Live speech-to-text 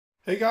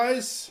Hey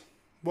guys,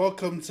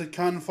 welcome to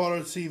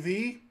Canfodder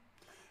TV,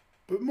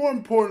 but more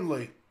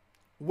importantly,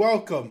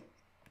 welcome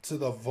to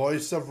the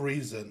Voice of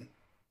Reason.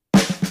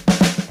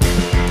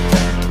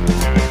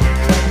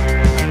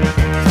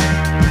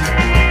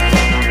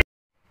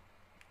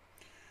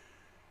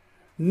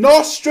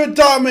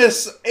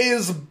 Nostradamus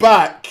is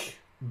back,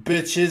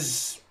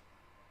 bitches.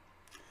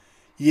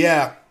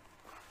 Yeah,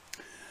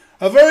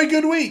 a very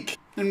good week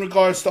in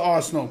regards to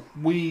Arsenal.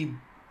 We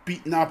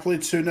beat Napoli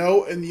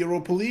 2-0 in the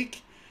Europa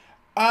League.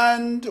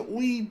 And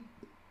we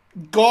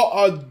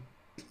got a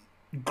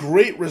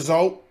great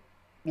result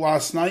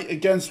last night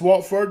against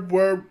Watford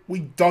where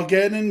we dug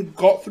in and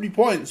got 3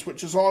 points,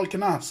 which is all I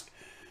can ask.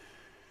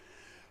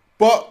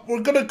 But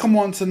we're going to come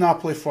on to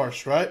Napoli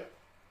first, right?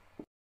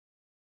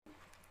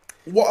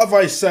 What have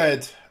I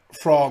said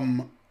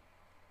from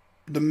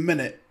the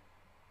minute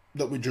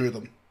that we drew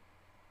them?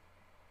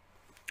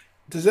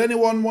 Does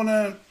anyone want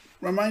to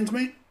remind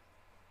me?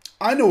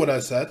 I know what I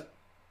said.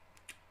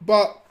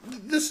 But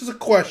this is a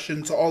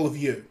question to all of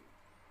you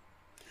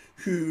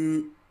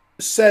who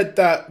said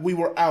that we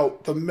were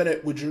out the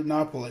minute we drew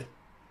Napoli.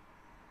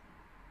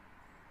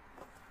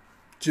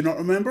 Do you not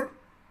remember?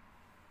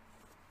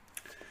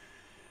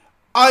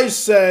 I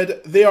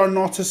said they are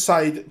not a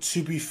side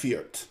to be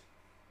feared.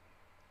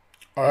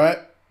 Alright?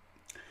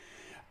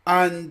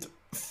 And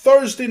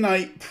Thursday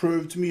night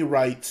proved me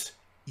right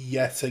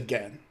yet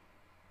again.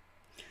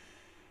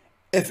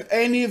 If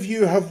any of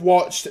you have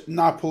watched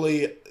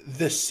Napoli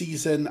this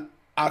season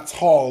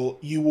at all,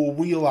 you will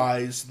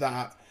realise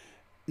that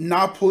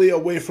Napoli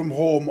away from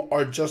home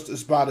are just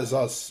as bad as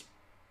us.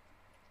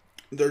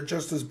 They're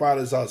just as bad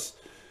as us.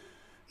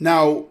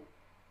 Now,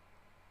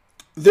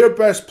 their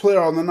best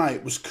player on the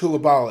night was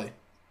Koulibaly,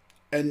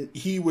 and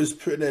he was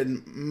putting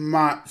in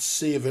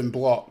match-saving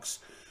blocks.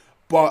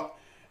 But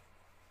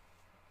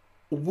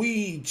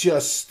we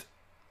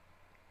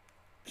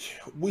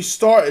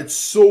started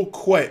so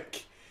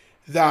quick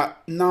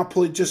that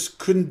Napoli just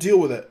couldn't deal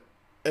with it.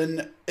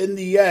 And in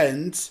the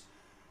end,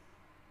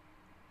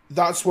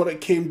 that's what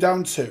it came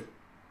down to.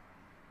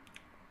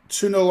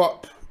 2-0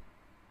 up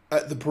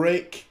at the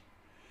break.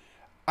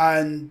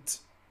 And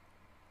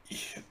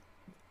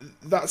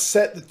that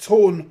set the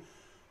tone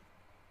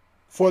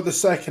for the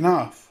second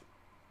half.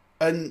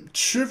 And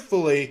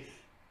truthfully,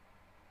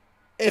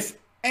 if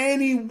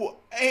any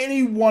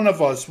one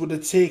of us would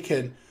have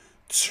taken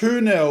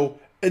 2-0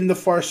 in the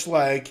first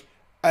leg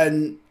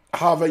and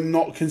having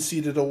not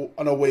conceded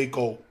an away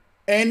goal,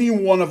 any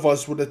one of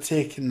us would have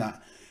taken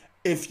that.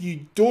 If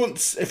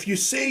you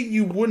say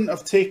you wouldn't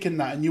have taken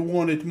that and you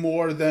wanted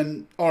more,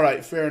 then all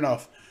right, fair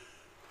enough.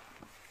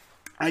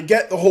 I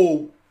get the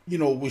whole,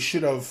 we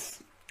should have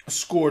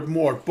scored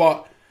more,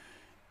 but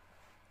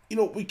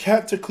we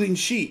kept a clean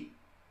sheet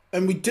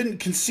and we didn't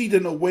concede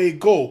an away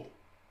goal.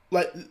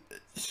 Like,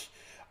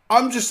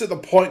 I'm just at the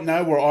point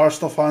now where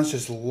Arsenal fans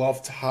just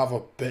love to have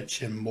a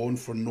bitch and moan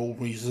for no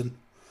reason.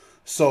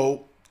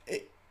 So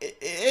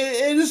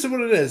it is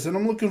what it is, and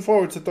I'm looking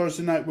forward to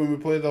Thursday night when we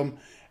play them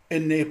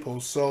in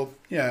Naples. So,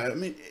 yeah, I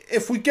mean,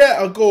 if we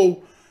get a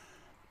goal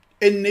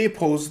in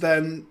Naples,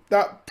 then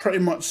that pretty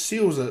much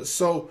seals it.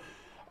 So,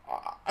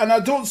 and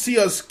I don't see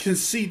us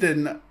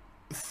conceding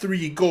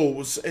 3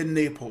 goals in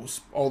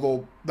Naples.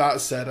 Although, that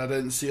said, I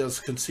didn't see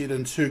us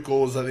conceding 2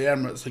 goals at the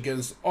Emirates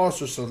against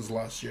Ostersund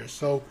last year.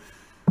 So,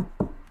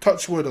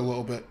 touch wood a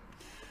little bit.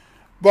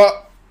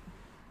 But,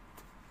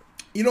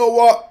 you know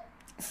what?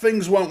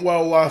 Things went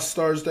well last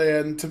Thursday,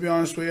 and to be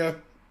honest with you,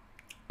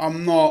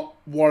 I'm not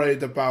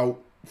worried about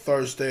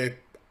Thursday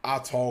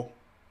at all.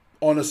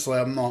 Honestly,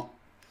 I'm not.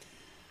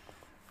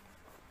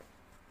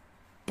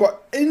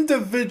 But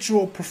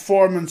individual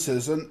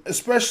performances, and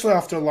especially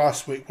after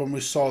last week when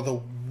we saw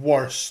the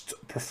worst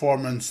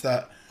performance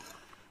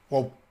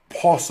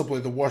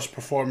possibly the worst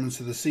performance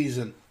of the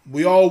season,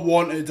 we all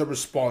wanted a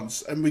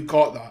response, and we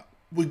got that.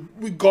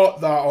 We got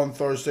that on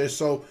Thursday,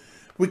 so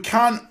we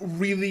can't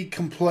really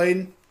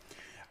complain.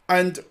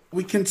 And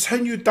we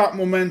continued that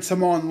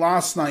momentum on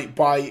last night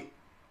by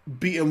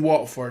beating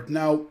Watford.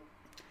 Now,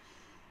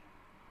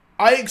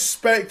 I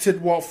expected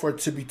Watford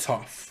to be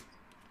tough.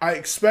 I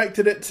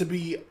expected it to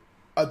be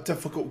a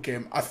difficult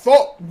game. I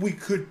thought we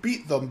could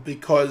beat them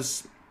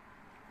because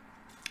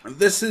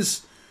this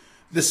is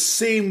the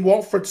same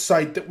Watford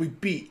side that we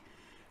beat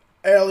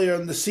earlier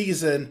in the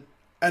season.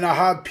 And I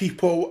had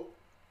people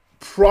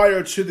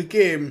prior to the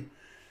game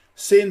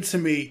saying to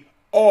me,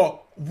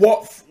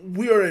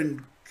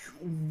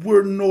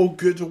 we're no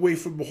good away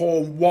from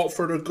home.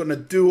 Watford are going to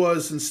do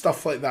us and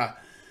stuff like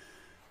that.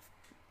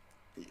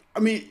 I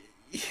mean,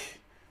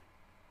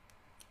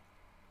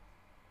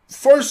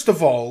 first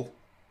of all,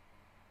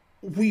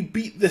 we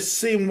beat the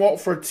same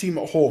Watford team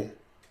at home.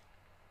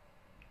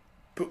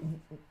 But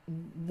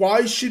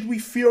why should we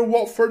fear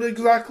Watford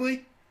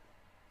exactly?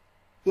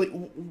 Like,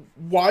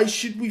 why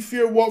should we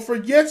fear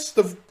Watford? Yes,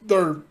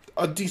 they're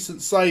a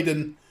decent side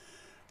and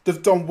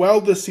they've done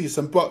well this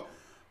season, but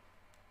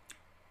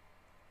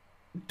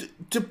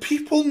do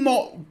people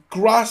not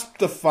grasp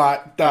the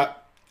fact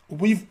that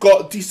we've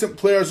got decent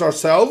players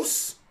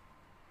ourselves?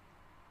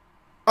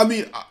 I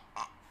mean,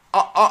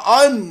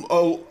 I'm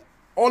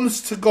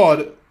honest to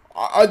God,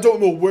 I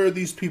don't know where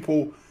these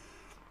people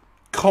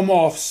come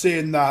off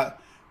saying that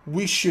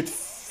we should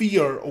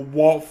fear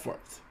Watford.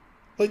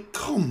 Like,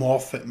 come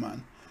off it,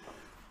 man.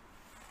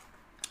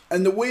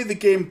 And the way the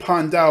game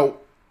panned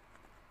out,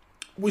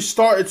 we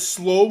started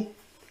slow.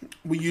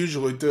 We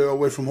usually do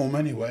away from home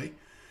anyway.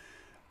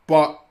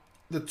 But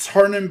the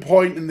turning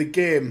point in the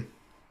game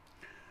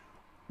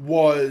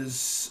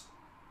was...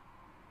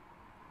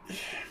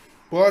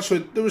 Well, actually,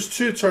 there was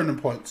two turning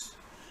points.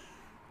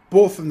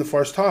 Both in the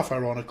first half,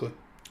 ironically.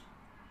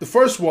 The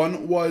first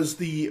one was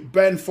the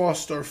Ben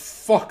Foster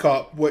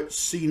fuck-up, which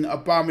seen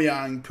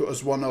Aubameyang put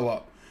us 1-0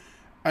 up.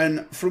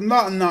 And from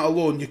that and that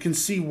alone, you can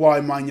see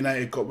why Man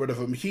United got rid of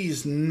him.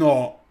 He's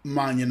not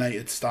Man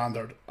United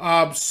standard.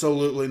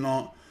 Absolutely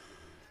not.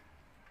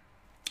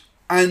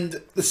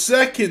 And the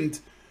second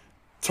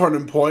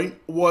turning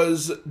point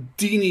was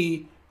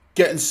Deeney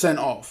getting sent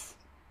off.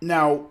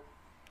 Now,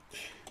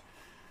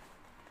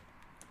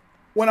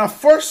 when I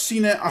first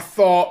seen it, I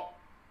thought,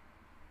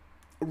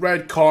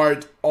 red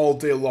card all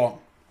day long.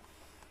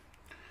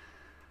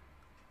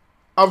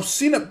 I've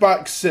seen it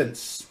back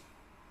since.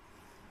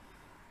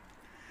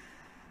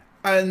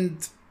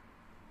 And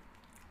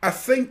I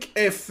think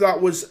if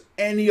that was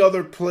any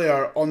other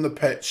player on the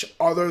pitch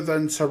other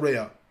than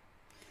Torreira,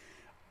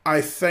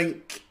 I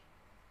think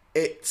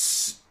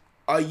it's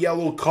a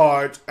yellow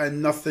card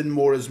and nothing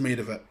more is made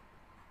of it.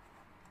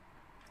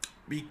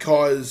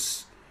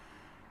 Because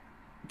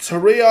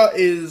Torreira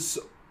is...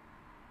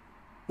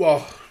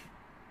 Well...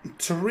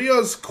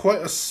 Torreira's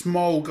quite a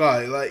small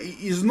guy. Like,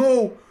 he's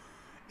no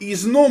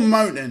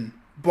mountain,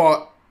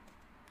 but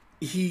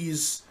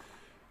he's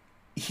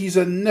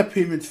a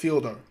nippy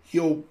midfielder.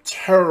 He'll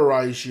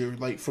terrorize you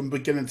like from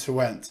beginning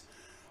to end.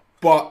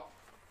 But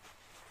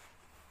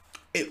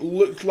it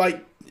looked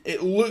like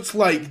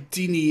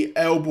Deeney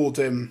elbowed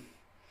him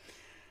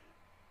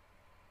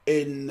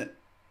in.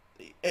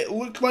 It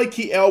looked like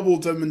he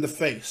elbowed him in the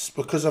face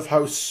because of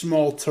how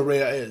small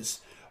Torreira is,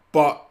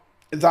 but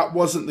that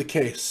wasn't the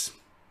case.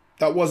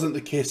 That wasn't the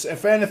case.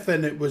 If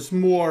anything, it was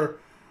more,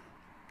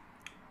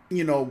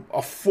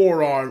 a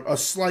forearm, a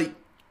slight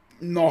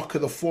knock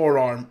of the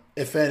forearm,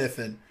 if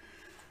anything.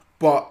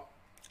 But,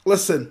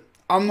 listen,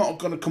 I'm not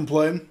going to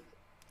complain.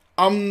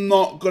 I'm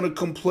not going to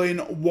complain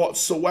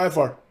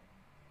whatsoever.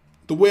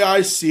 The way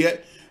I see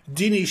it,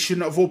 Deeney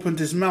shouldn't have opened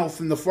his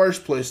mouth in the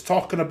first place,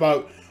 talking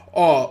about,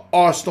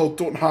 Arsenal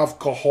don't have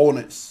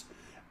cojones.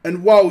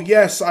 And while,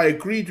 yes, I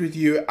agreed with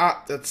you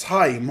at the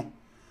time,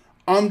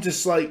 I'm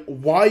just like,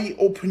 why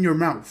open your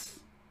mouth?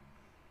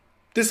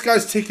 This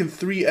guy's taken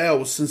 3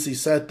 L's since he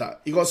said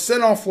that. He got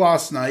sent off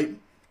last night.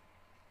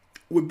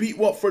 We beat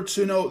Watford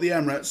 2-0 at the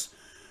Emirates.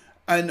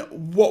 And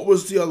what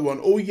was the other one?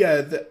 Oh,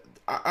 yeah,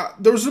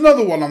 there was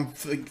another one I'm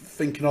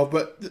thinking of.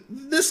 But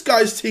this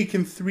guy's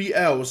taken 3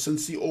 L's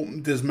since he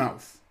opened his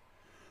mouth.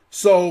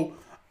 So,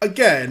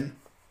 again,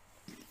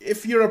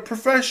 if you're a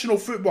professional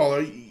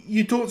footballer,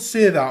 you don't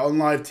say that on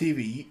live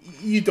TV.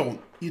 You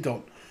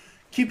don't.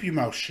 Keep your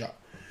mouth shut.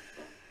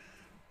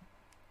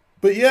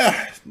 But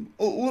yeah,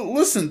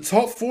 listen,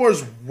 top 4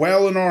 is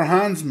well in our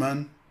hands,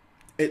 man.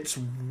 It's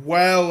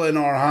well in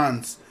our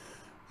hands.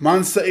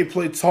 Man City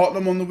played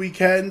Tottenham on the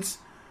weekend,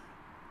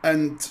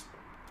 and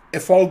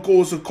if all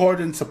goes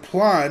according to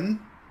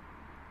plan,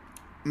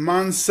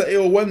 Man City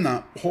will win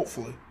that,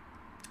 hopefully.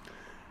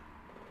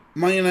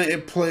 Man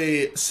United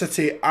play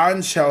City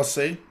and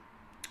Chelsea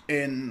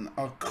in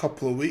a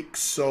couple of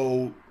weeks,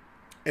 so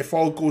if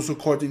all goes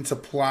according to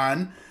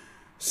plan,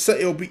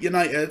 City will beat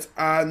United,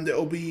 and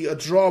it'll be a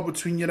draw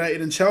between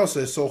United and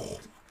Chelsea. So,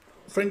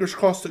 fingers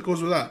crossed it goes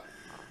with that.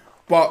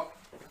 But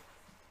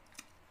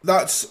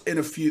that's in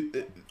a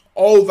few.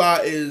 All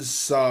that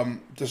is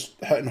just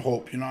hitting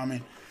hope. You know what I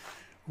mean?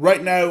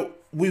 Right now,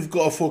 we've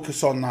got to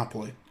focus on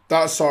Napoli.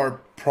 That's our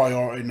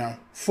priority now.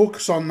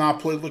 Focus on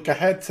Napoli. Look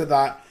ahead to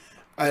that,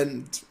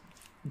 and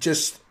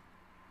just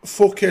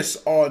focus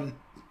on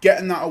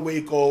getting that away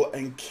goal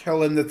and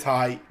killing the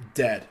tie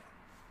dead.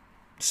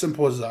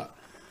 Simple as that.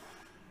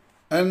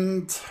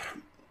 And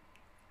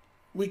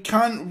we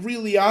can't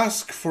really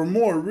ask for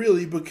more,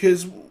 really,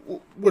 because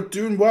we're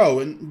doing well.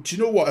 And do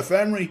you know what? If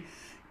Emery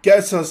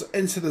gets us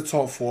into the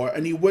top 4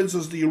 and he wins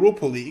us the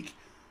Europa League,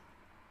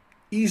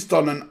 he's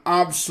done an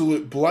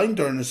absolute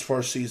blinder in his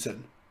first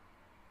season.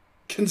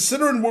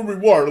 Considering where we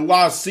were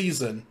last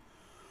season,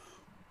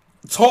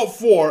 top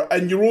 4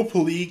 and Europa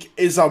League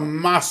is a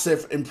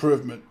massive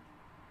improvement.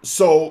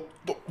 So,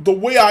 the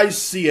way I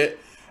see it,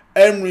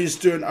 Emery's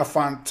doing a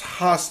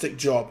fantastic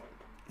job.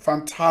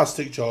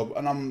 Fantastic job,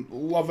 and I'm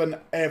loving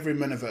every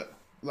minute of it.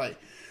 Like,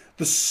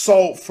 the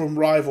salt from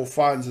rival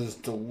fans is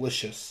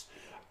delicious.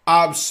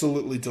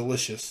 Absolutely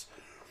delicious.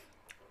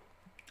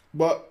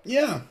 But,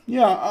 yeah,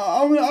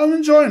 I'm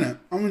enjoying it.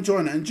 I'm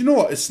enjoying it. And do you know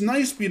what? It's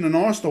nice being an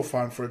Arsenal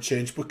fan for a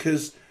change,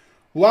 because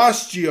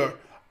last year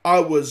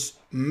I was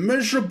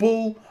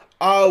miserable.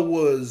 I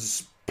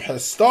was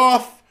pissed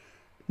off.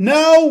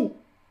 Now,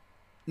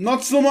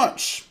 not so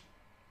much.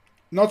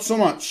 Not so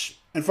much.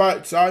 In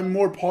fact, I'm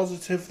more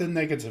positive than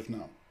negative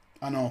now.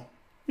 I know.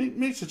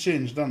 Makes a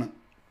change, doesn't it?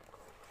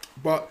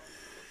 But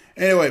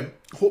anyway,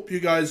 hope you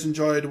guys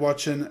enjoyed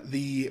watching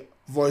the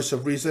Voice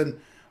of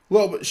Reason. A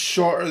little bit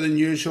shorter than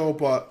usual,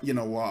 but you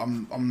know what?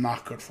 I'm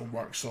knackered from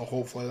work, so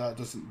hopefully that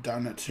doesn't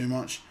down it too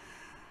much.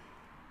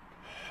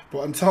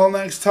 But until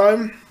next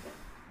time,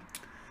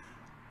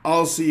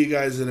 I'll see you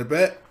guys in a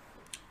bit.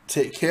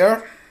 Take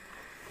care.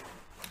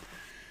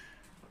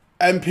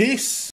 And peace.